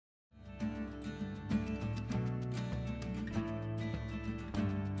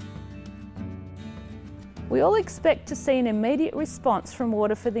We all expect to see an immediate response from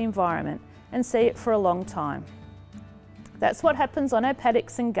water for the environment and see it for a long time. That's what happens on our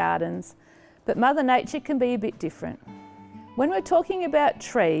paddocks and gardens, but Mother Nature can be a bit different. When we're talking about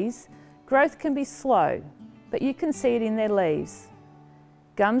trees, growth can be slow, but you can see it in their leaves.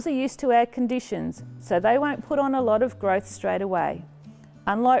 Gums are used to our conditions, so they won't put on a lot of growth straight away,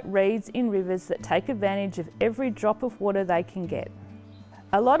 unlike reeds in rivers that take advantage of every drop of water they can get.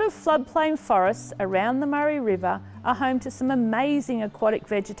 A lot of floodplain forests around the Murray River are home to some amazing aquatic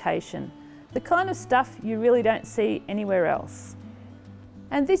vegetation, the kind of stuff you really don't see anywhere else.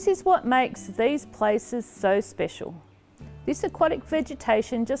 And this is what makes these places so special. This aquatic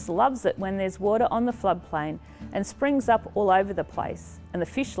vegetation just loves it when there's water on the floodplain and springs up all over the place, and the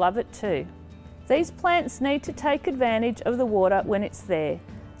fish love it too. These plants need to take advantage of the water when it's there,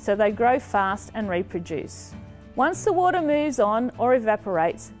 so they grow fast and reproduce. Once the water moves on or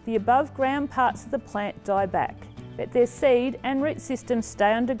evaporates, the above ground parts of the plant die back, but their seed and root systems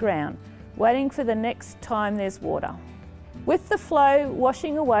stay underground, waiting for the next time there's water. With the flow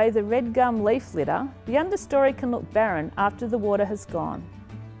washing away the red gum leaf litter, the understory can look barren after the water has gone.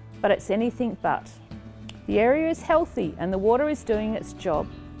 But it's anything but. The area is healthy and the water is doing its job.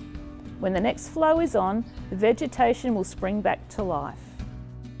 When the next flow is on, the vegetation will spring back to life.